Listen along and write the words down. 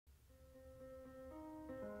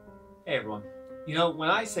Hey everyone. You know, when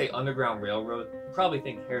I say Underground Railroad, you probably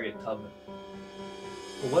think Harriet Tubman.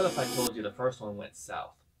 But what if I told you the first one went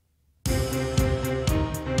south?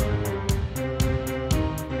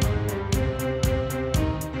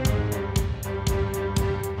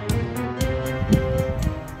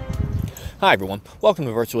 Hi everyone, welcome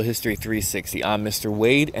to Virtual History 360. I'm Mr.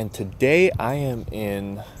 Wade, and today I am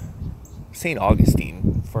in St.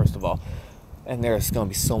 Augustine, first of all. And there's going to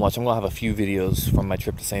be so much. I'm going to have a few videos from my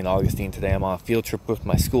trip to St. Augustine today. I'm on a field trip with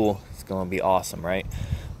my school. It's going to be awesome, right?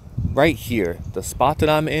 Right here, the spot that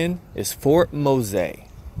I'm in is Fort Mose.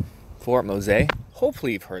 Fort Mose?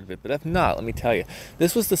 Hopefully you've heard of it, but if not, let me tell you.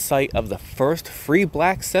 This was the site of the first free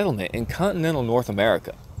black settlement in continental North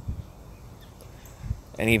America.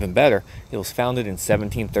 And even better, it was founded in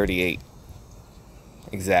 1738.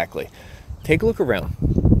 Exactly. Take a look around.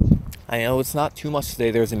 I know it's not too much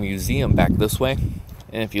today. There's a museum back this way.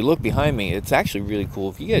 And if you look behind me, it's actually really cool.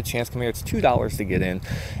 If you get a chance, come here. It's $2 to get in.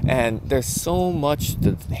 And there's so much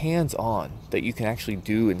hands-on that you can actually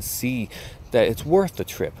do and see that it's worth the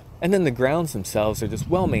trip. And then the grounds themselves are just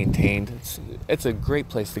well maintained. It's a great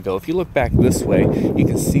place to go. If you look back this way, you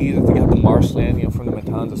can see that they got the marshland, from the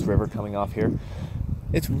Matanzas River coming off here.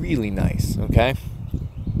 It's really nice, okay?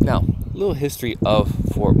 Now, a little history of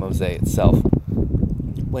Fort Mose itself.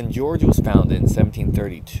 When Georgia was founded in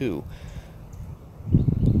 1732,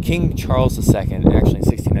 King Charles II, actually in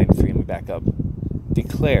 1693, let me back up,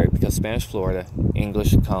 declared, because Spanish Florida,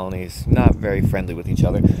 English colonies, not very friendly with each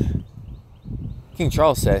other, King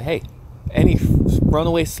Charles said, hey, any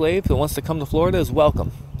runaway slave that wants to come to Florida is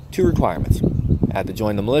welcome. 2 requirements. Had to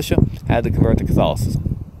join the militia, had to convert to Catholicism.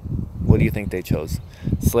 What do you think they chose?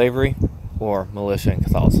 Slavery or militia and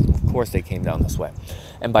Catholicism? Of course they came down this way.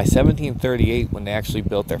 And by 1738, when they actually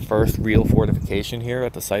built their first real fortification here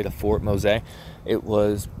at the site of Fort Mose, there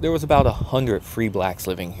was about 100 free blacks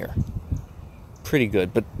living here. Pretty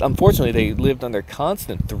good. But unfortunately, they lived under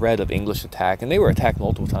constant threat of English attack, and they were attacked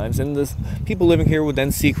multiple times. And the people living here would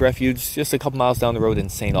then seek refuge just a couple miles down the road in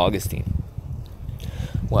St. Augustine.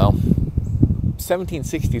 Well,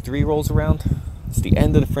 1763 rolls around. It's the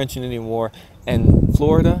end of the French and Indian War, and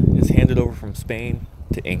Florida is handed over from Spain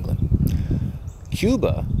to England.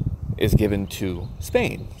 Cuba is given to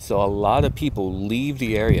Spain, so a lot of people leave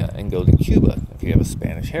the area and go to Cuba. If you have a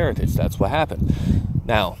Spanish heritage, that's what happened.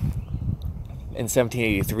 Now, in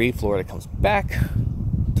 1783, Florida comes back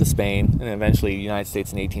to Spain, and eventually the United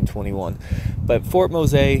States in 1821. But Fort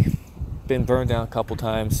Mose, been burned down a couple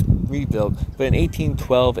times, rebuilt, but in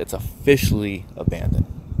 1812, it's officially abandoned.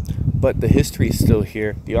 But the history is still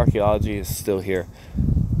here. The archaeology is still here.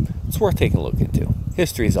 It's worth taking a look into.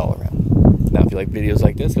 History is all around. Now, if you like videos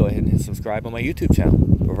like this, go ahead and hit subscribe on my YouTube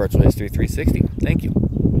channel for Virtual History 360. Thank you.